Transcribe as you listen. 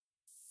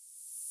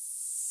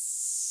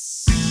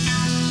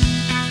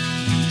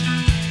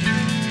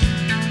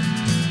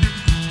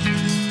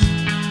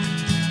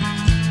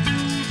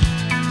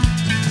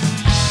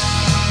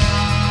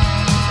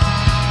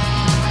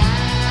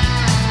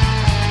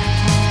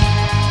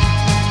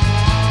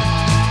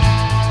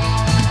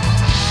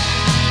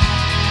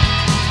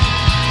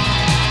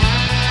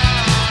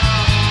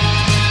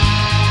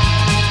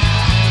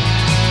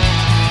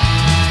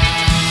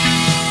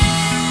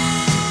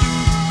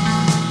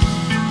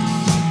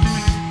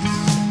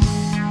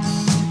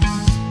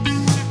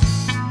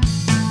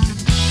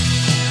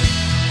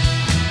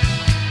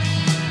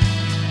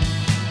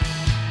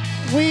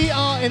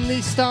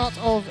the start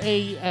of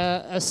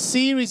a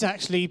series,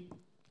 actually.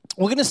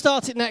 We're going to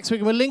start it next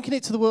week, and we're linking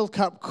it to the World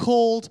Cup,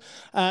 called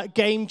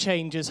Game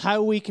Changers.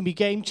 How we can be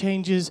game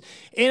changers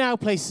in our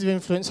places of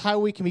influence, how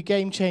we can be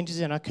game changers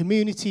in our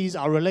communities,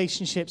 our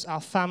relationships, our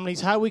families,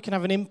 how we can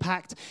have an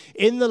impact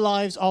in the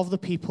lives of the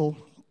people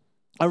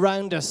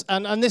around us.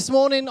 And this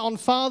morning on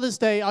Father's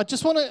Day, I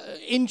just want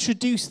to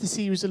introduce the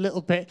series a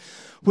little bit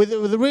with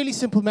a really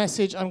simple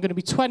message. I'm going to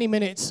be 20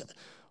 minutes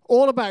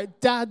all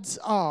about dads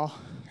are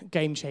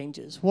game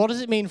changers. What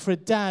does it mean for a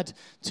dad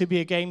to be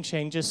a game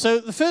changer? So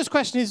the first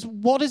question is,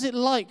 what is it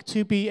like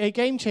to be a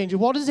game changer?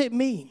 What does it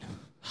mean?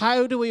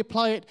 How do we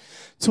apply it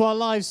to our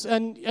lives?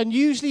 And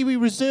usually we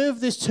reserve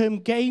this term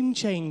game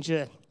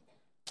changer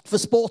for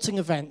sporting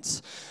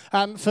events,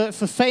 for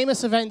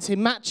famous events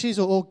in matches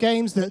or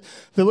games that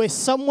where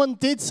someone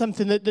did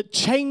something that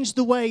changed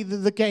the way that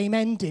the game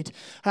ended.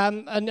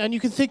 And you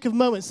can think of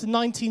moments, the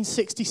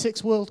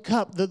 1966 World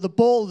Cup, the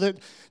ball that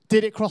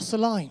did it cross the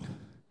line.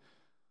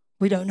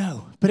 We don't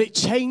know, but it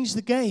changed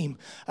the game.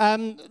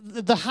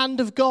 The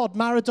hand of God,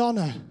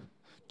 Maradona,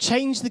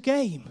 changed the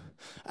game.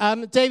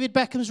 David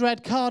Beckham's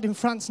red card in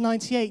France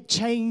 '98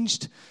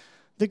 changed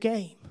the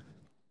game.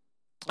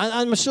 And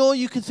I'm sure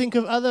you could think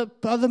of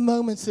other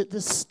moments that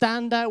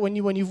stand out when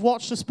you've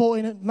watched a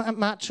sporting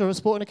match or a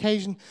sporting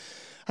occasion,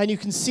 and you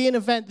can see an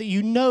event that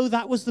you know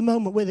that was the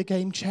moment where the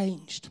game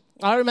changed.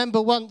 I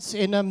remember once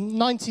in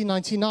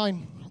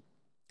 1999,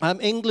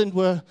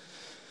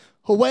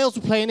 Wales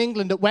were playing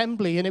England at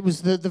Wembley, and it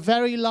was the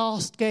very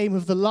last game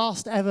of the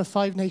last ever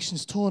Five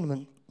Nations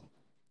tournament.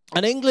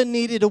 And England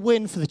needed a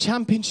win for the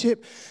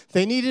championship.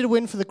 They needed a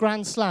win for the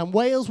Grand Slam.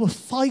 Wales were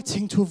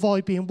fighting to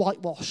avoid being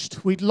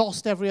whitewashed. We'd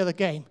lost every other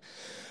game.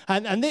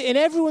 And in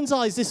everyone's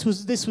eyes, this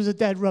was a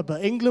dead rubber.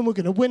 England were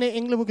going to win it.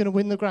 England were going to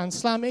win the Grand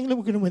Slam. England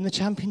were going to win the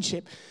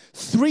championship.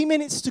 3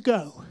 minutes to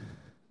go.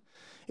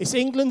 It's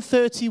England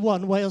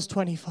 31, Wales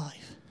 25.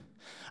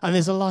 And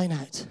there's a line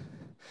out.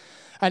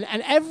 And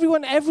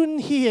everyone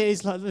here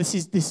is like, this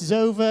is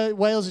over.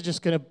 Wales are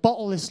just going to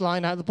bottle this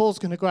line out. The ball's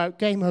going to go out.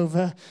 Game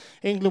over.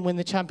 England win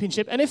the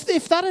championship. And if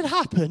that had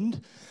happened,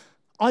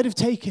 I'd have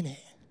taken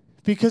it.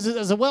 Because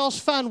as a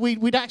Welsh fan,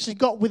 we'd actually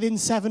got within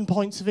 7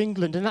 points of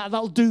England. And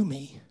that'll do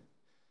me.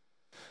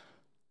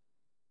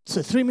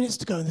 So 3 minutes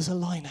to go, and there's a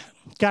line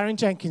out. Garen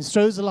Jenkins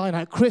throws the line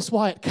out. Chris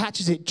Wyatt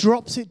catches it,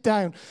 drops it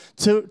down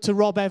to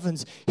Rob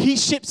Evans. He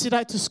ships it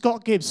out to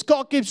Scott Gibbs.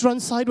 Scott Gibbs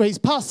runs sideways,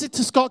 passes it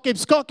to Scott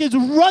Gibbs. Scott Gibbs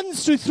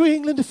runs through 3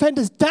 England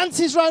defenders,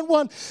 dances round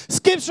one,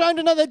 skips round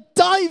another,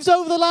 dives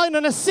over the line,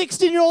 and a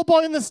 16-year-old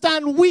boy in the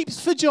stand weeps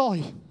for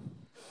joy.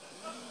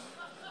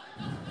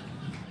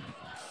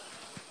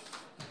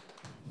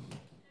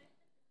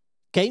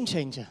 Game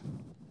changer.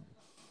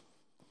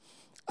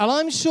 And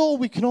I'm sure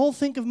we can all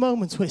think of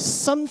moments where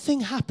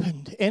something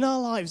happened in our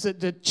lives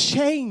that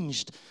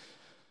changed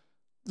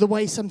the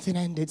way something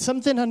ended,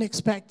 something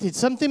unexpected,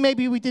 something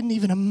maybe we didn't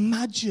even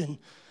imagine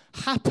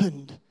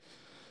happened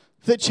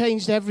that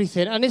changed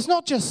everything. And it's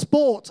not just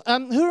sport.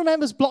 Who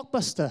remembers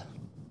Blockbuster?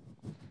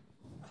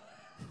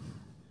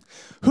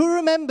 Who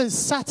remembers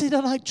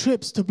Saturday night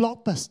trips to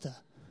Blockbuster?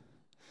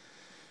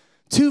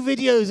 2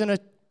 videos and a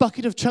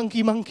bucket of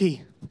Chunky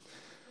Monkey.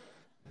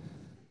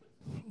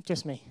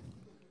 Just me.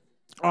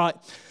 All right.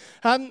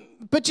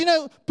 But you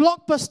know,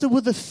 Blockbuster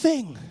were the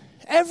thing.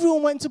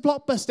 Everyone went to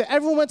Blockbuster.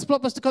 Everyone went to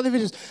Blockbuster, got their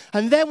videos.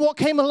 And then what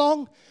came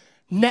along?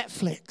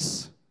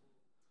 Netflix.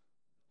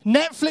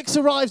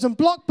 Netflix arrives, and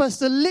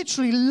Blockbuster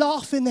literally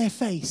laugh in their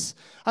face.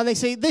 And they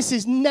say, this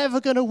is never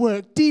going to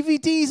work.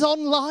 DVDs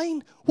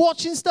online?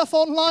 Watching stuff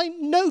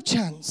online? No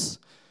chance.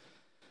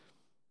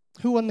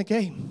 Who won the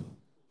game?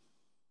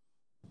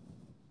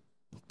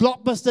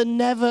 Blockbuster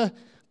never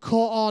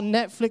caught on.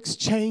 Netflix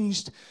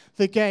changed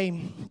the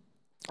game.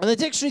 And the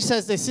dictionary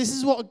says this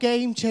is what a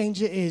game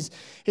changer is.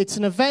 It's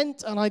an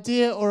event, an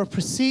idea, or a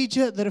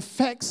procedure that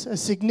affects a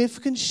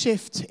significant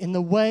shift in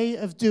the way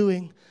of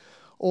doing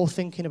or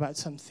thinking about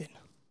something.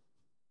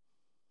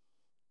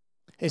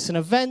 It's an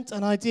event,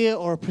 an idea,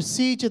 or a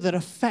procedure that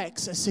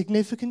affects a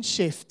significant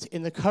shift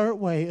in the current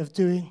way of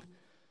doing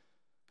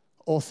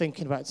or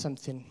thinking about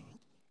something.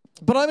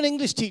 But I'm an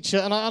English teacher,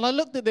 and I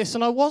looked at this,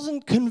 and I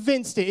wasn't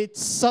convinced it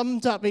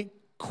summed up it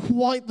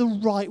quite the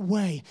right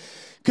way.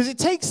 Because it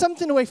takes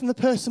something away from the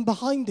person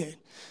behind it.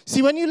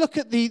 See, when you look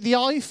at the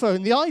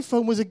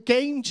iPhone was a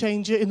game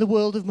changer in the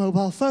world of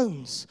mobile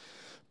phones.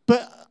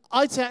 But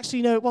I'd say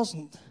actually, no, it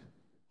wasn't.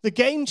 The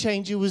game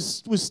changer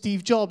was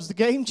Steve Jobs. The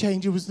game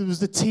changer was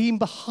the team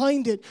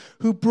behind it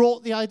who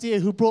brought the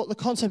idea, who brought the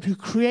concept, who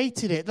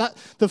created it.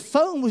 The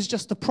phone was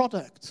just a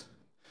product.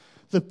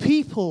 The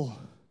people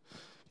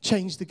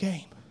changed the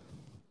game.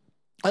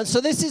 And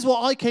so this is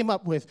what I came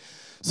up with.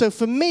 So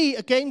for me,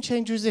 a game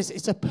changer is this.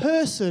 It's a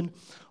person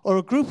or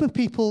a group of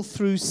people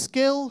through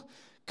skill,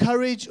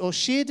 courage, or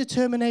sheer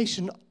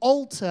determination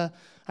alter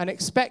an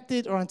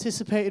expected or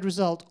anticipated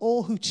result,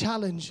 or who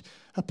challenge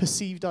a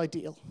perceived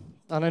ideal.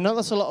 And I know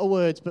that's a lot of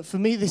words, but for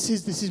me, this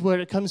is where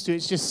it comes to.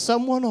 It's just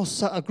someone or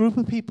a group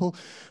of people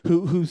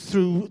who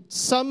through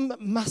some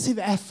massive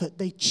effort,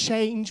 they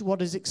change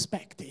what is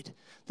expected.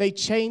 They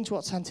change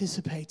what's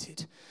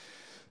anticipated.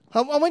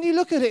 And when you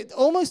look at it,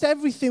 almost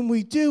everything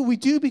we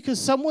do because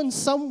someone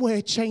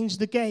somewhere changed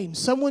the game.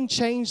 Someone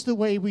changed the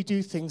way we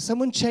do things.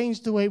 Someone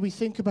changed the way we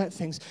think about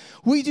things.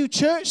 We do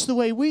church the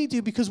way we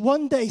do because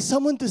one day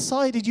someone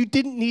decided you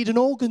didn't need an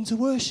organ to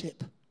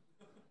worship.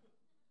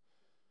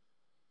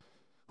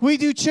 We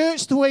do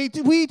church the way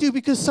we do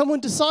because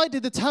someone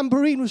decided the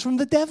tambourine was from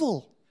the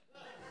devil.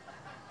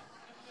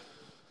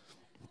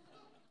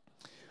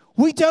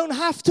 We don't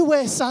have to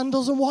wear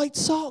sandals and white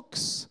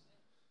socks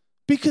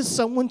because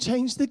someone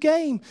changed the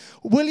game.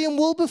 William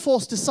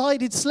Wilberforce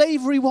decided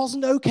slavery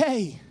wasn't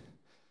okay,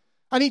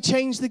 and he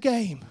changed the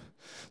game.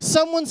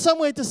 Someone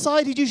somewhere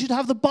decided you should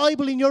have the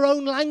Bible in your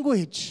own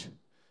language,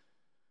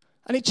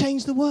 and it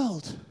changed the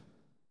world.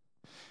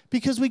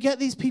 Because we get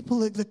these people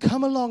that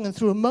come along and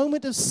through a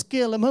moment of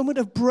skill, a moment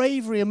of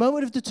bravery, a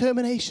moment of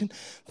determination,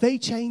 they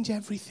change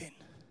everything.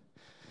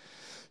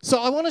 So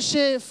I want to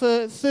share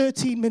for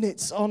 13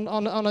 minutes on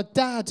a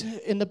dad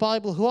in the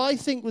Bible who I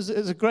think was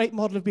a great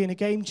model of being a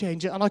game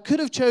changer. And I could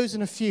have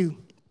chosen a few.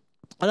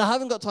 And I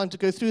haven't got time to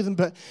go through them.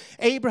 But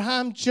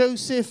Abraham,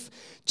 Joseph,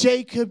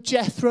 Jacob,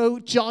 Jethro,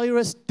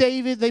 Jairus,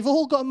 David, they've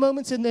all got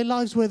moments in their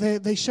lives where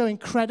they show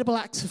incredible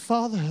acts of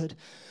fatherhood.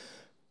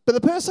 But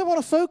the person I want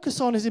to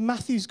focus on is in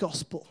Matthew's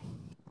gospel.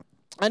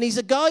 And he's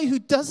a guy who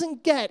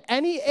doesn't get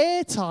any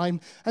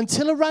airtime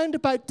until around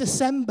about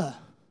December.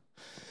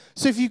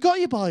 So if you've got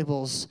your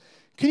Bibles,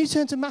 can you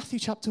turn to Matthew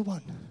chapter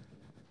 1?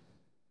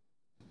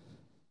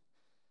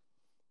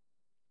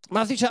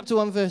 Matthew chapter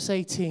 1, verse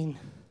 18.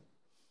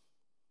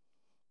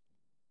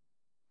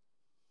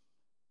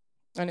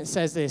 And it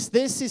says this: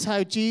 "This is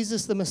how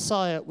Jesus the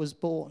Messiah was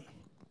born.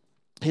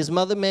 His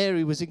mother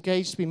Mary was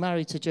engaged to be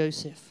married to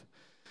Joseph.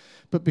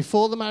 But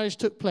before the marriage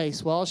took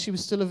place, while she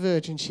was still a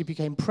virgin, she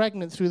became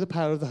pregnant through the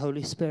power of the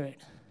Holy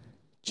Spirit.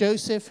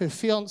 Joseph, her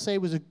fiancé,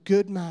 was a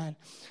good man,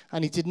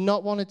 and he did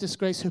not want to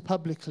disgrace her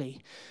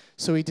publicly,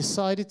 so he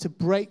decided to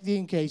break the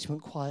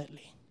engagement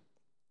quietly.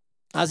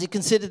 As he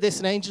considered this,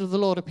 an angel of the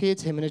Lord appeared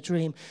to him in a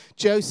dream.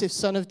 'Joseph,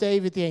 son of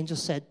David,' the angel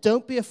said,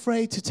 'don't be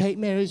afraid to take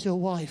Mary as your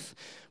wife,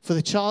 for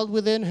the child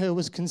within her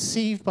was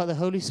conceived by the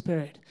Holy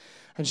Spirit,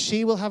 and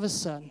she will have a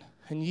son,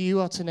 and you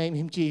are to name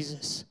him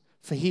Jesus,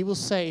 for he will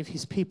save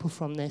his people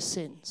from their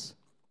sins.'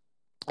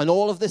 And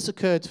all of this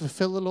occurred to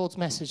fulfill the Lord's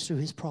message through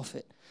his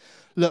prophet.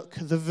 'Look,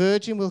 the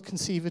virgin will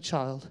conceive a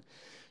child.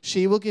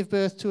 She will give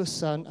birth to a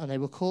son, and they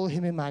will call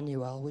him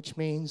Emmanuel,' which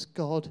means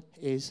God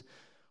is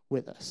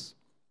with us.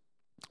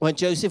 When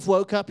Joseph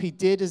woke up, he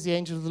did as the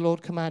angel of the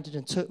Lord commanded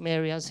and took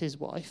Mary as his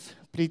wife.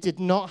 But he did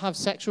not have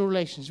sexual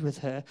relations with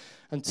her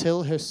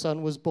until her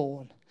son was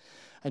born.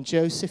 And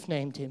Joseph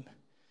named him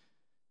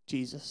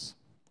Jesus."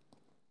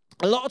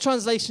 A lot of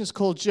translations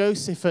call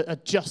Joseph a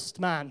just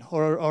man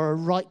or a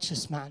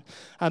righteous man,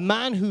 a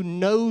man who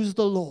knows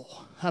the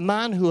law, a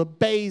man who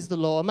obeys the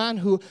law, a man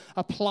who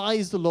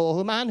applies the law,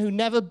 a man who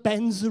never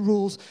bends the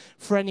rules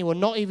for anyone,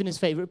 not even his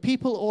favorite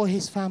people or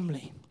his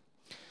family.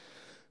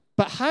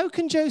 But how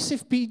can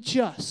Joseph be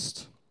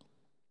just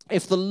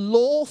if the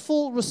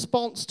lawful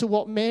response to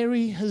what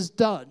Mary has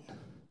done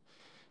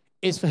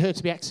is for her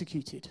to be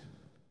executed?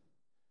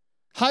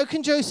 How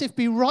can Joseph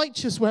be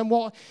righteous when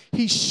what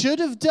he should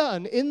have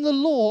done in the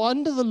law,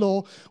 under the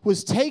law,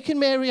 was taken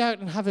Mary out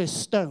and have her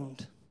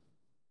stoned?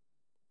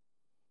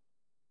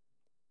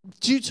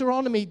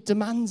 Deuteronomy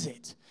demands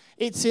it.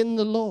 It's in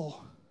the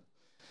law.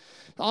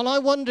 And I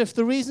wonder if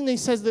the reason he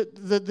says that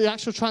the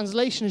actual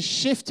translation has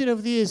shifted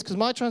over the years, because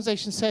my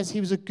translation says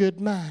he was a good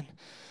man.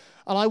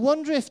 And I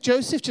wonder if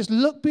Joseph just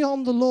looked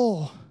beyond the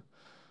law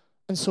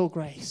and saw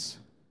grace.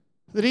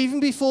 That even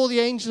before the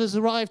angel has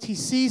arrived, he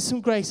sees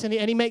some grace, and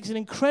he makes an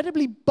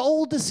incredibly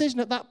bold decision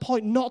at that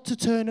point not to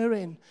turn her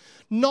in,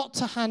 not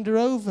to hand her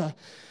over,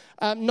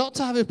 not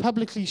to have her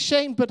publicly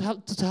shamed, but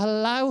to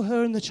allow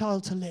her and the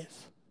child to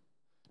live.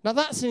 Now,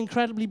 that's an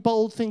incredibly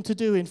bold thing to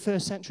do in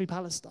first century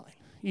Palestine.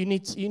 You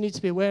need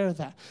to be aware of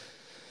that.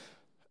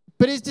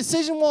 But his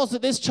decision was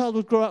that this child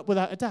would grow up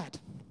without a dad.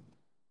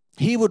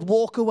 He would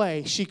walk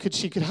away. She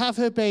could have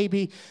her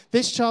baby.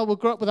 This child would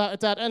grow up without a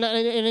dad. And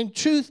in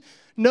truth,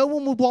 no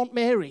one would want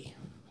Mary.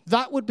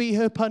 That would be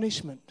her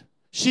punishment.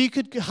 She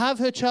could have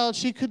her child,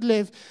 she could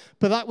live,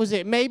 but that was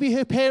it. Maybe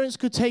her parents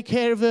could take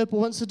care of her, but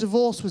once the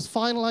divorce was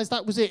finalized,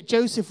 that was it.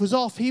 Joseph was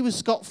off. He was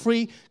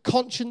scot-free,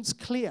 conscience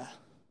clear.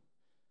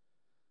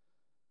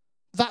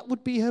 That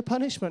would be her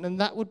punishment, and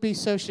that would be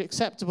socially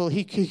acceptable.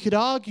 He could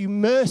argue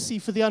mercy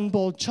for the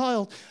unborn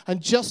child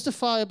and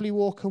justifiably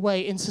walk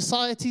away. In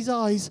society's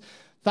eyes,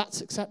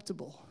 that's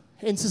acceptable.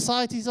 In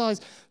society's eyes,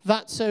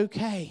 that's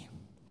okay.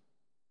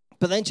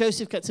 But then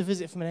Joseph gets a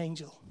visit from an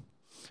angel.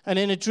 And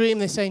in a dream,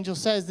 this angel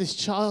says, this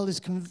child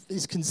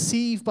is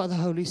conceived by the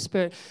Holy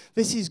Spirit.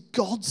 This is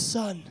God's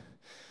son,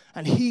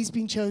 and he's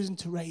been chosen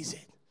to raise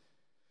it.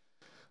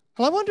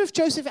 And I wonder if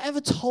Joseph ever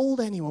told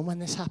anyone when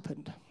this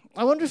happened.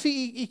 I wonder if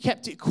he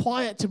kept it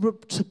quiet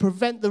to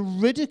prevent the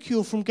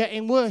ridicule from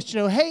getting worse.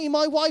 You know, hey,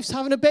 my wife's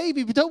having a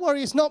baby, but don't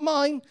worry, it's not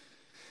mine.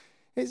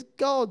 It's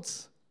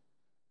God's.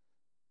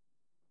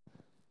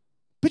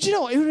 But you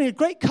know what? It would be a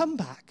great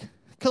comeback.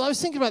 Because I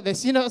was thinking about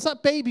this, as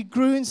that baby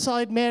grew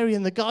inside Mary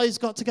and the guys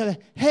got together,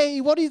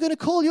 hey, what are you going to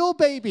call your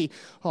baby?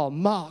 Oh,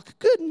 Mark,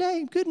 good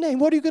name, good name.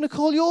 What are you going to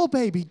call your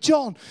baby?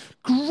 John,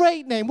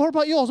 great name. What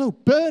about yours? Oh,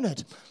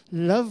 Bernard,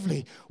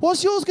 lovely.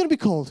 What's yours going to be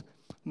called?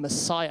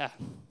 Messiah.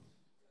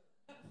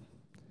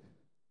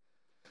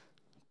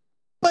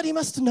 But he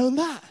must have known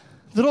that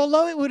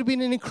although it would have been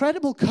an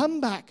incredible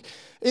comeback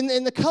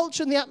in the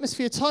culture and the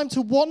atmosphere of time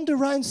to wander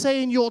around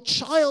saying your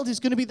child is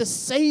going to be the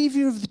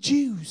savior of the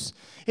Jews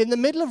in the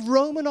middle of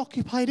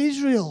Roman-occupied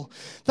Israel,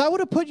 that would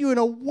have put you in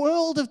a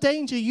world of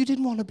danger you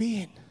didn't want to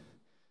be in.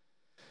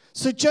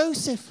 So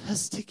Joseph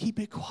has to keep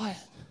it quiet.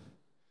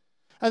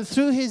 And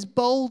through his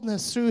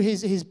boldness, through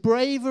his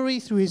bravery,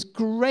 through his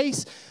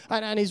grace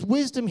and his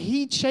wisdom,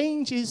 he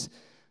changes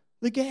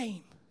the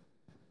game.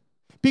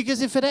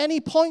 Because if at any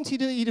point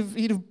he'd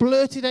have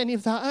blurted any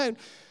of that out,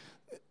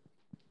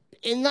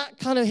 in that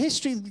kind of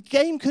history, the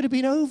game could have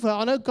been over.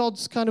 I know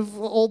God's kind of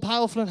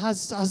all-powerful and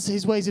has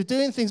his ways of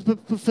doing things, but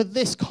for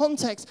this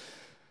context,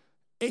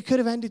 it could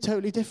have ended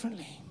totally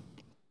differently.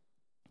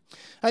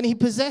 And he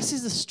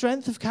possesses the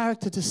strength of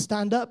character to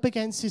stand up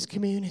against his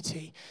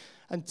community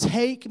and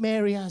take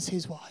Mary as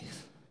his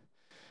wife.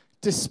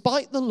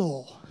 Despite the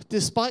law,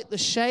 despite the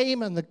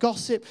shame and the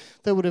gossip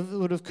that would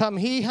have come,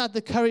 he had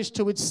the courage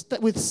to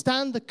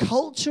withstand the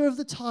culture of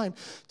the time,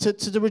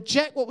 to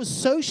reject what was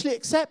socially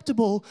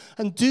acceptable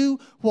and do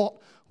what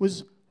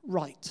was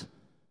right,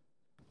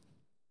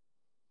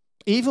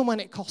 even when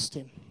it cost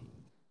him.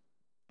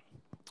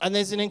 And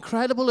there's an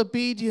incredible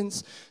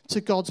obedience to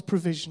God's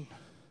provision.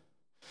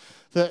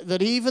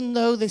 That even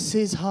though this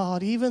is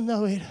hard, even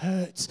though it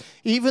hurts,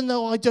 even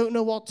though I don't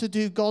know what to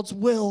do, God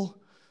will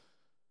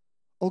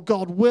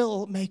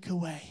make a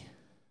way.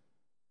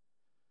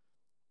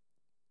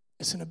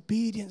 It's an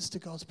obedience to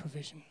God's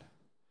provision.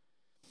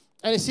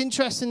 And it's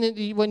interesting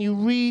that when you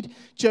read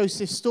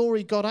Joseph's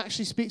story, God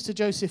actually speaks to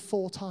Joseph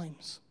 4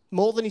 times,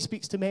 more than he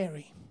speaks to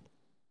Mary.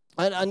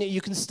 And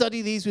you can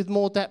study these with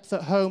more depth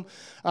at home.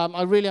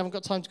 I really haven't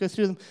got time to go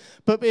through them.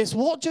 But it's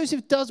what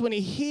Joseph does when he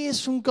hears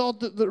from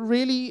God that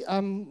really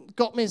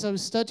got me as I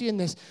was studying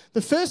this.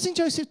 The first thing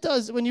Joseph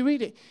does, when you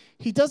read it,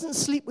 he doesn't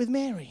sleep with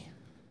Mary.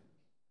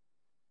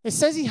 It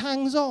says he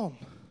hangs on.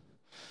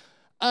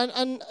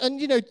 And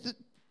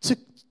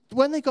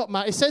when they got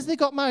married, it says they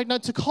got married. Now,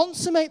 to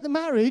consummate the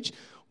marriage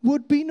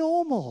would be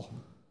normal.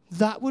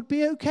 That would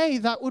be okay.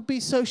 That would be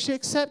socially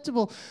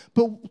acceptable.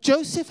 But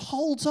Joseph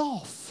holds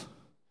off.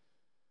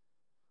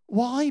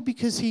 Why?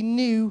 Because he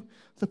knew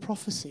the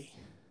prophecy.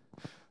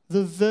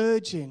 The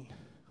virgin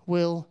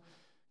will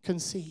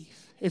conceive.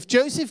 If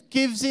Joseph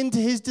gives in to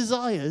his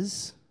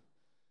desires,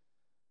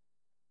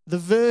 the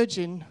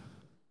virgin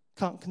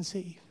can't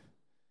conceive.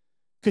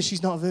 Because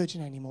she's not a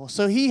virgin anymore.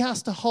 So he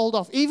has to hold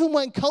off. Even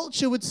when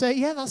culture would say,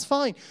 yeah, that's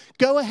fine.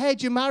 Go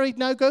ahead, you're married,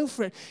 now go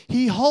for it.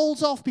 He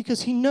holds off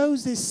because he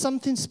knows there's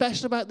something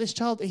special about this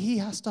child that he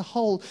has to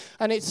hold.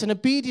 And it's an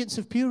obedience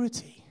of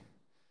purity.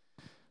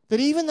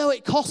 That even though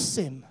it costs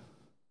him,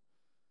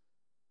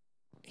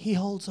 he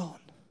holds on.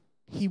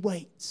 He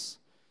waits.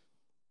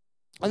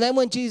 And then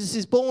when Jesus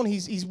is born,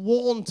 he's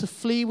warned to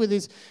flee with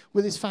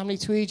his family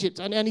to Egypt.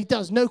 And he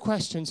does, no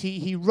questions.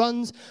 He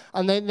runs,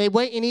 and then they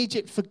wait in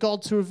Egypt for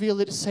God to reveal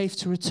that it's safe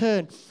to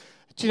return.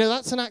 Do you know,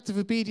 that's an act of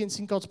obedience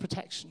in God's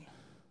protection.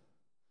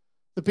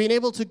 That being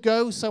able to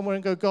go somewhere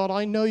and go, God,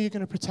 I know you're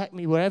going to protect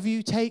me. Wherever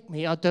you take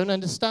me, I don't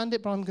understand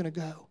it, but I'm going to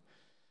go.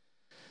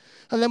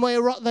 And then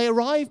when they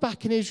arrive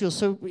back in Israel,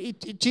 so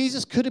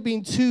Jesus could have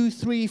been 2,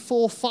 3,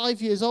 4,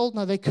 5 years old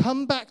now. They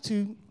come back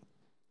to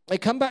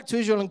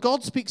Israel, and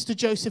God speaks to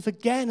Joseph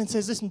again and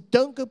says, listen,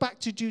 don't go back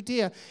to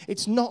Judea.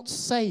 It's not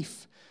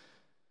safe.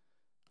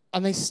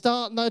 And they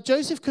start. Now,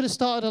 Joseph could have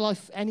started a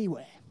life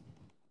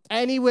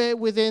anywhere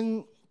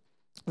within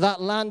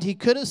that land. He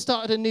could have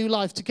started a new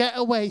life, to get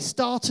away,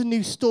 start a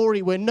new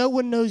story where no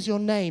one knows your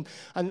name,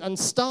 and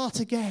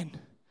start again.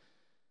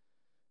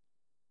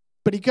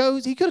 But he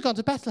could have gone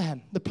to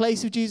Bethlehem, the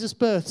place of Jesus'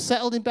 birth,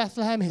 settled in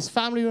Bethlehem. His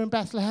family were in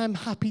Bethlehem,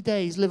 happy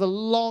days, live a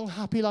long,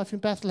 happy life in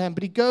Bethlehem.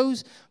 But he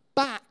goes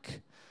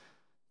back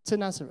to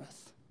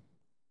Nazareth.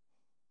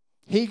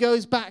 He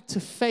goes back to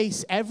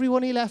face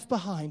everyone he left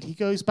behind. He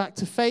goes back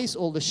to face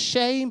all the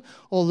shame,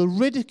 all the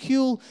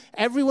ridicule,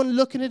 everyone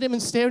looking at him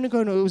and staring and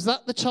going, oh, was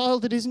that the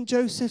child that isn't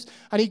Joseph's?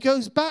 And he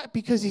goes back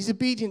because he's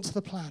obedient to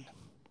the plan.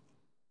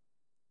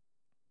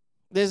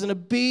 There's an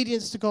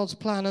obedience to God's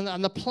plan.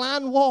 And the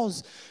plan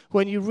was,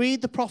 when you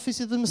read the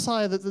prophecy of the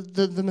Messiah, that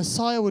the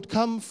Messiah would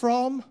come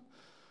from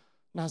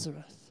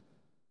Nazareth.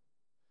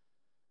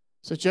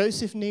 So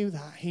Joseph knew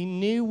that. He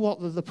knew what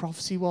the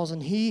prophecy was,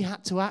 and he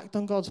had to act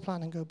on God's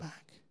plan and go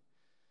back.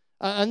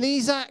 And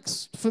these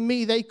acts, for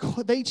me,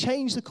 they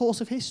changed the course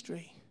of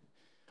history.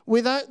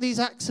 Without these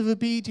acts of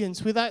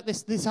obedience, without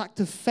this act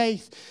of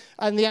faith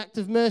and the act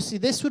of mercy,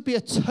 this would be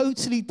a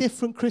totally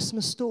different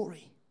Christmas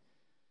story.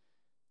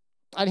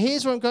 And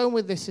here's where I'm going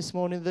with this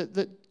morning,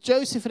 that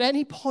Joseph at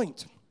any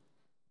point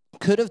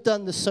could have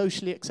done the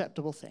socially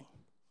acceptable thing.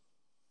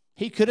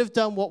 He could have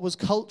done what was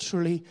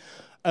culturally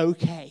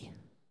okay.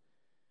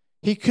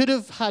 He could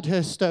have had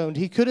her stoned.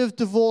 He could have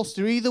divorced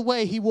her. Either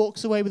way, he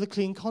walks away with a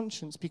clean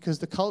conscience because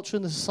the culture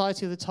and the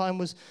society of the time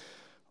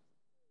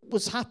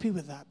was happy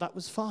with that. That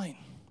was fine.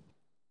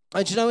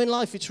 And you know, in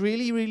life, it's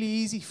really, really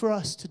easy for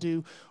us to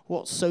do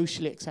what's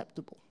socially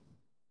acceptable.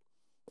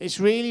 It's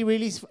really,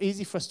 really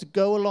easy for us to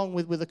go along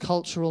with a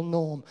cultural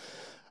norm.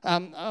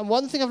 And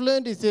one thing I've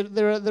learned is that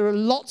there are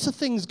lots of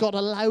things God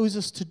allows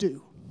us to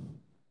do.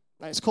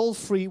 It's called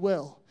free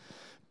will.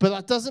 But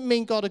that doesn't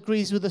mean God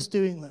agrees with us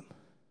doing them.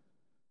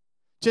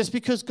 Just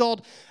because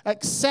God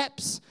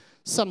accepts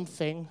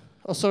something,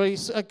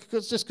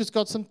 just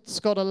because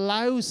God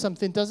allows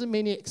something doesn't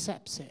mean he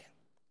accepts it.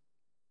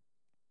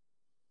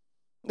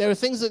 There are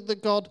things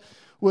that God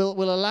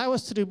will allow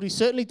us to do, but he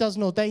certainly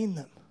doesn't ordain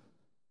them.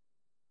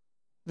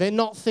 They're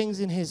not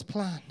things in his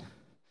plan.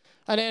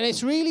 And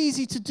it's really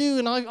easy to do,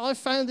 and I've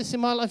found this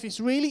in my life, it's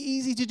really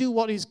easy to do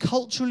what is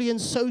culturally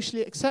and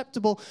socially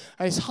acceptable,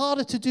 and it's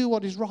harder to do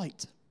what is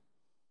right.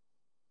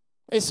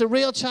 It's a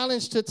real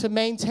challenge to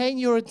maintain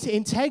your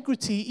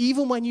integrity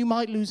even when you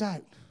might lose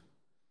out.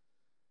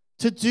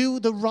 To do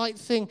the right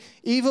thing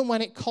even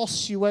when it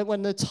costs you,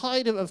 when the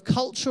tide of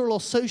cultural or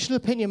social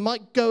opinion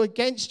might go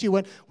against you,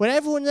 when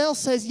everyone else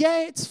says,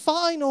 yeah, it's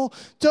fine, or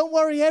don't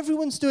worry,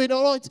 everyone's doing it,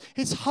 or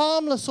it's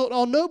harmless,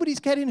 or nobody's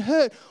getting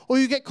hurt, or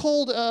you get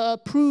called a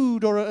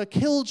prude or a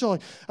killjoy.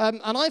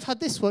 And I've had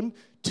this one,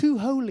 too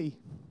holy.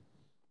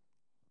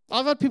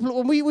 I've had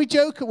people, when we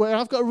joke at work,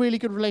 I've got a really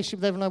good relationship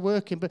with everyone I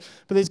work in, but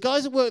there's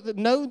guys at work that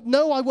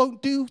no, I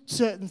won't do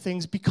certain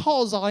things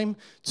because I'm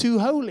too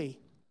holy.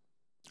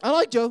 And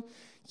I joke,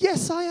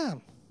 yes, I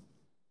am.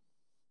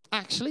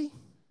 Actually.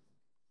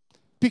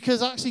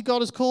 Because actually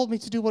God has called me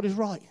to do what is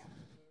right,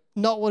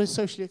 not what is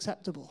socially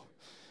acceptable.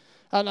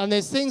 And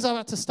there's things I've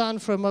had to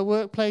stand for in my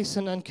workplace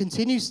and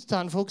continue to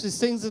stand for, because there's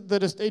things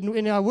that are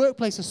in our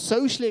workplace are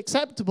socially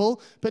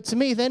acceptable, but to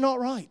me, they're not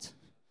right.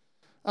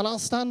 And I'll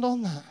stand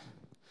on that.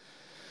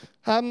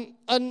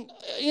 And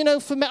you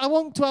know, for me, I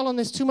won't dwell on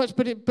this too much,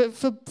 but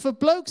for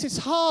blokes, it's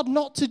hard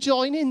not to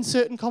join in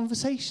certain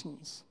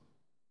conversations.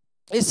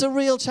 It's a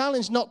real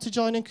challenge not to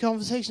join in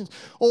conversations,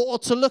 or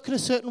to look at a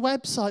certain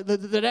website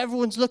that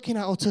everyone's looking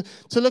at, or to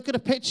look at a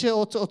picture,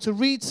 or to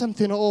read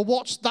something, or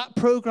watch that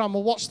program,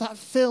 or watch that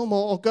film,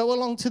 or go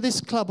along to this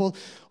club,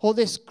 or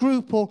this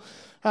group, or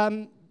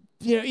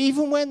you know,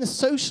 even when the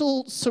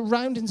social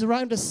surroundings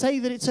around us say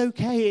that it's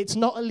okay, it's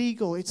not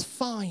illegal, it's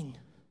fine.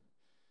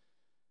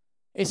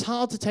 It's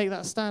hard to take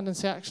that stand and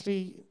say,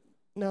 actually,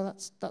 no,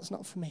 that's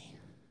not for me.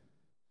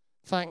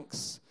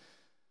 Thanks.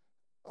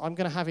 I'm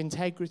going to have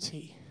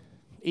integrity,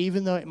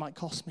 even though it might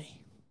cost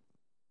me.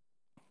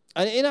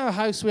 And in our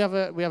house, we have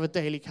a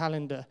daily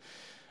calendar,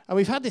 and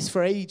we've had this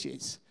for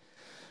ages.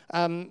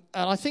 And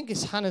I think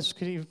it's Hannah's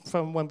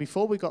from when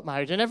before we got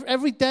married. And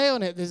every day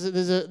on it,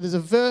 there's a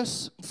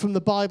verse from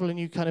the Bible, and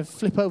you kind of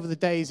flip over the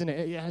days, and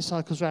it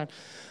cycles around.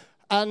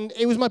 And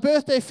it was my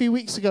birthday a few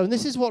weeks ago, and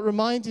this is what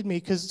reminded me,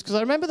 because I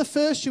remember the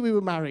first year we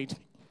were married,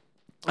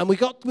 and we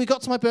got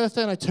to my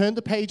birthday, and I turned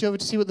the page over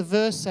to see what the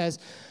verse says,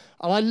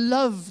 and I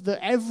love that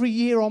every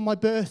year on my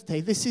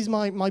birthday, this is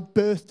my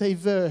birthday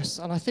verse,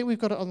 and I think we've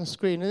got it on the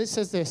screen, and it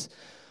says this: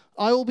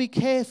 I will be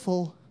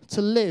careful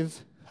to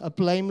live a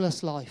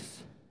blameless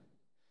life.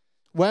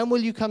 When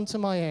will you come to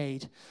my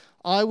aid?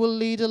 I will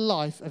lead a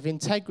life of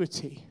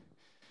integrity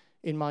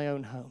in my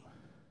own home.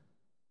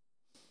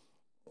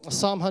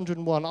 Psalm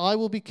 101, I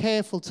will be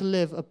careful to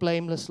live a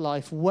blameless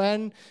life.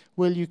 When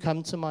will you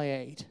come to my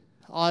aid?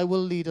 I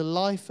will lead a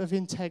life of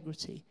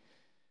integrity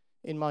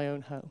in my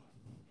own home.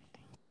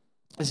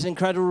 It's an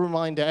incredible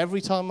reminder every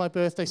time my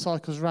birthday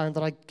cycles around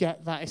that I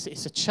get that.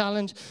 It's a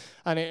challenge,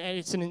 and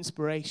it's an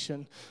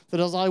inspiration. That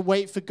as I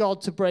wait for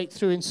God to break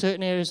through in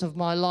certain areas of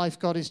my life,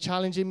 God is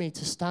challenging me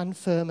to stand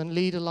firm and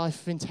lead a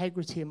life of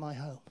integrity in my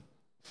home.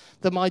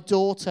 That my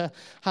daughter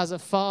has a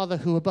father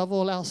who, above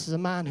all else, is a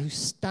man who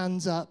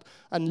stands up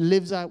and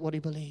lives out what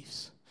he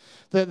believes.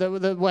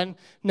 That when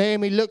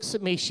Naomi looks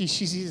at me, she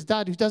sees a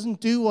dad who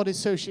doesn't do what is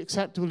socially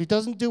acceptable, who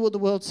doesn't do what the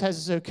world says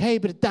is okay,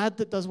 but a dad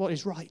that does what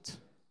is right.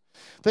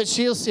 That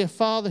she'll see a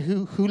father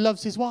who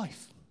loves his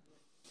wife.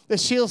 That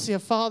she'll see a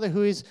father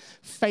who is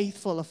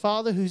faithful, a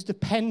father who's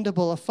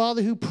dependable, a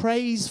father who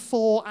prays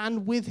for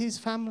and with his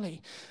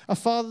family, a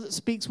father that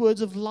speaks words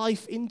of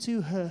life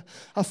into her,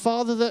 a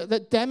father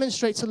that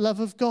demonstrates a love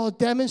of God,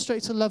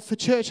 demonstrates a love for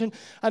church,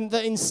 and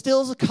that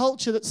instills a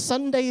culture that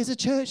Sunday is a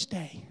church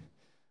day.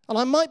 And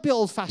I might be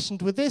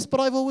old-fashioned with this, but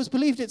I've always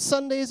believed it.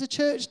 Sunday is a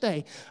church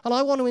day. And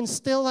I want to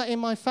instill that in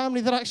my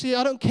family, that actually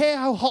I don't care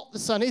how hot the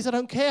sun is, I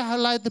don't care how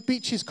loud the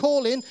beach is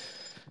calling.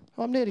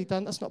 Oh, I'm nearly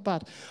done. That's not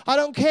bad. I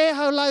don't care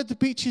how loud the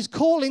beach is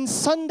calling.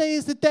 Sunday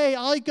is the day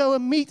I go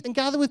and meet and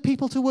gather with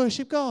people to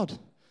worship God.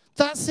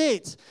 That's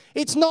it.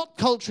 It's not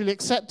culturally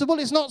acceptable.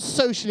 It's not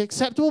socially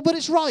acceptable, but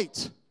it's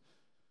right.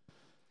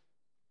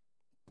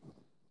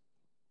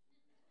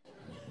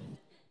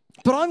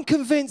 But I'm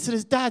convinced that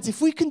as dads,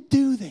 if we can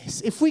do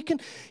this, if we can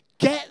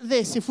get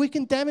this, if we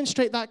can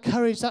demonstrate that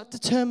courage, that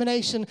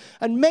determination,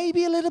 and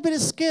maybe a little bit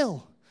of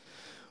skill,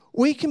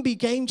 we can be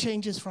game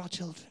changers for our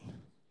children.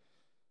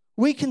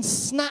 We can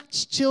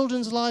snatch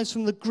children's lives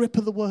from the grip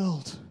of the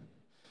world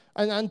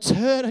and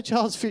turn a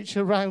child's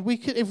future around.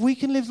 If we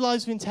can live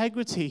lives of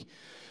integrity,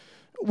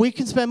 we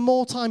can spend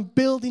more time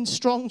building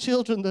strong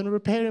children than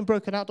repairing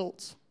broken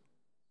adults.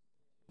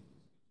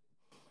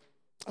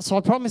 So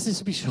I promise this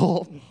will be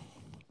short.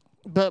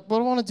 But what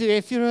I want to do,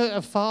 if you're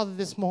a father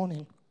this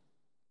morning,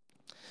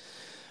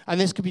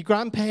 and this could be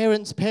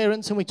grandparents,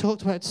 parents, and we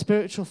talked about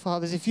spiritual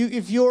fathers. If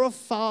you're a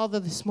father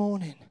this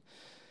morning,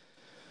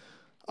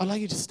 I'd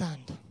like you to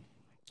stand,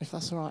 if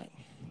that's all right.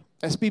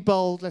 Let's be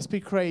bold, let's be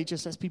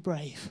courageous, let's be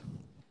brave.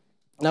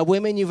 Now,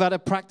 women, you've had a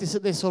practice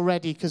at this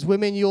already, because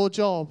women, your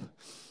job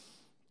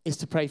is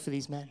to pray for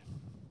these men.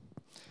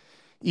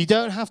 You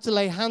don't have to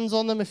lay hands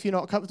on them if you're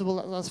not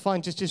comfortable. That's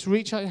fine. Just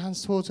reach out your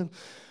hands towards them.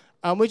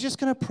 And we're just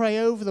going to pray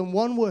over them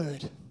one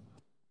word: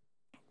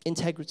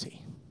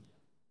 integrity.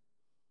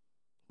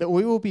 That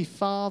we will be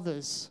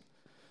fathers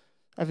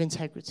of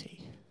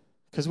integrity.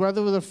 Because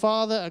whether we're a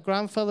father, a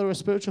grandfather, or a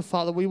spiritual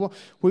father, we want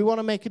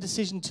to make a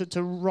decision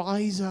to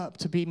rise up,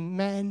 to be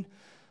men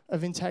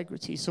of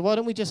integrity. So why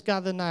don't we just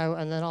gather now,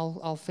 and then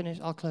I'll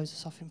close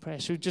this off in prayer.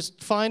 Should we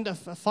just find a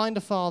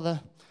father?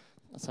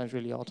 That sounds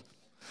really odd.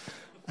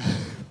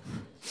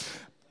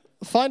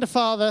 Find a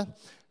father.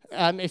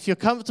 If you're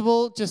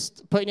comfortable,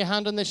 just putting your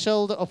hand on their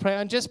shoulder or pray,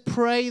 and just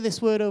pray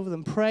this word over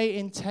them. Pray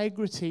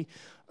integrity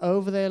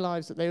over their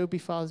lives, that they would be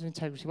fathers of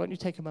integrity. Why don't you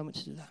take a moment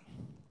to do that?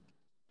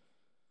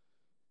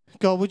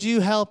 God, would you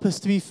help us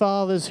to be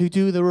fathers who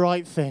do the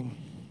right thing,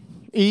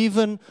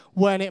 even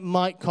when it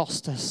might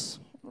cost us?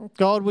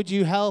 God, would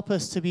you help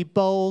us to be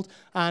bold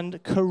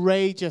and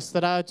courageous,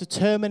 that our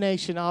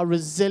determination, our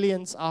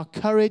resilience, our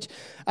courage,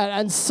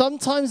 and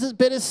sometimes a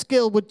bit of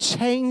skill would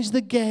change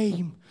the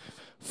game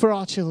for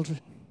our children.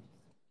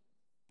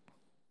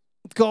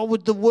 God,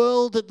 would the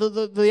world,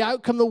 the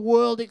outcome the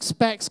world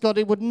expects, God,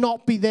 it would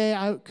not be their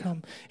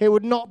outcome. It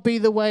would not be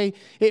the way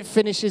it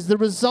finishes. The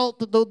result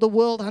that the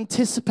world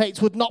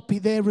anticipates would not be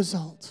their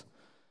result.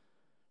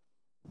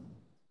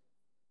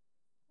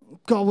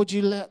 God, would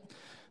you let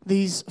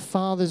these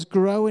fathers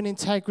grow in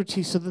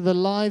integrity so that the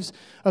lives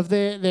of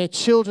their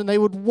children, they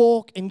would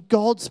walk in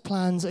God's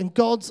plans and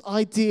God's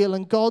ideal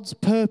and God's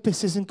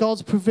purposes and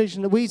God's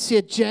provision. That we'd see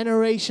a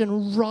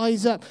generation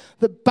rise up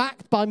that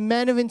backed by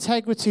men of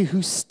integrity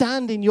who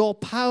stand in your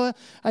power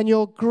and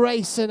your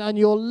grace and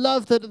your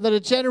love, that a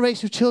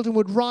generation of children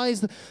would rise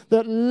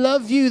that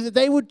love you, that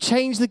they would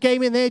change the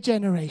game in their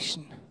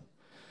generation.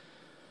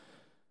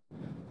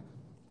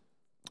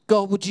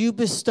 God, would you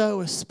bestow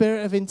a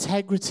spirit of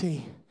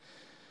integrity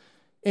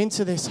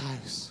into this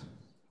house?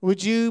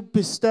 Would you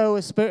bestow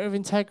a spirit of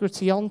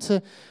integrity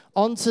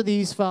onto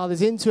these fathers,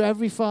 into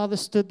every father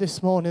stood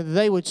this morning, that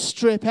they would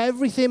strip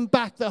everything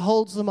back that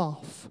holds them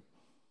off.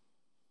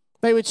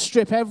 They would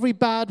strip every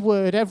bad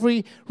word,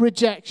 every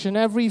rejection,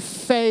 every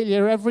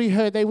failure, every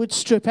hurt. They would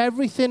strip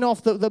everything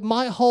off that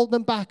might hold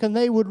them back, and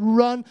they would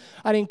run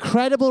an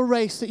incredible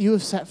race that you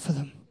have set for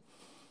them.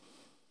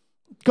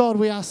 God,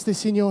 we ask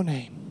this in your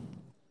name.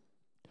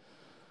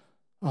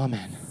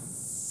 Amen.